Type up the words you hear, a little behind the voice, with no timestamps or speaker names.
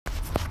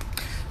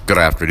Good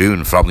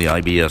afternoon from the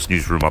IBS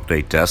Newsroom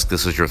Update Desk.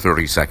 This is your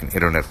 30-second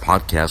Internet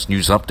Podcast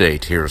News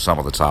Update. Here are some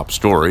of the top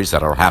stories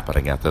that are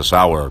happening at this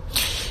hour.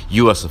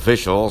 U.S.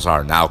 officials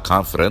are now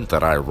confident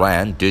that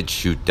Iran did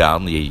shoot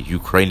down the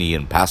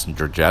Ukrainian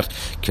passenger jet,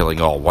 killing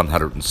all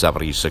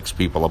 176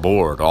 people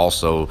aboard.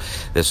 Also,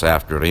 this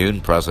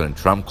afternoon, President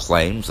Trump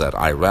claims that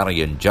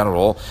Iranian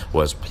general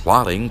was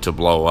plotting to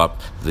blow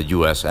up the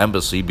U.S.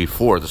 embassy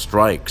before the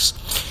strikes.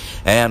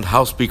 And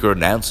House Speaker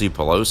Nancy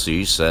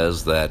Pelosi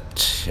says that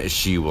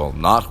she will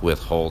not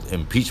withhold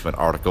impeachment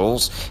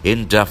articles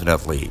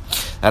indefinitely.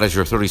 That is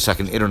your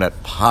 30-second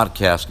Internet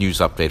Podcast News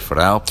Update for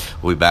now.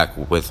 We'll be back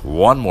with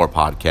one more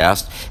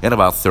podcast in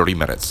about 30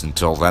 minutes.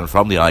 Until then,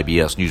 from the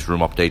IBS Newsroom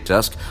Update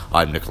Desk,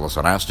 I'm Nicholas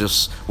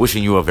Anastas,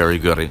 wishing you a very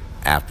good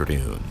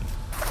afternoon.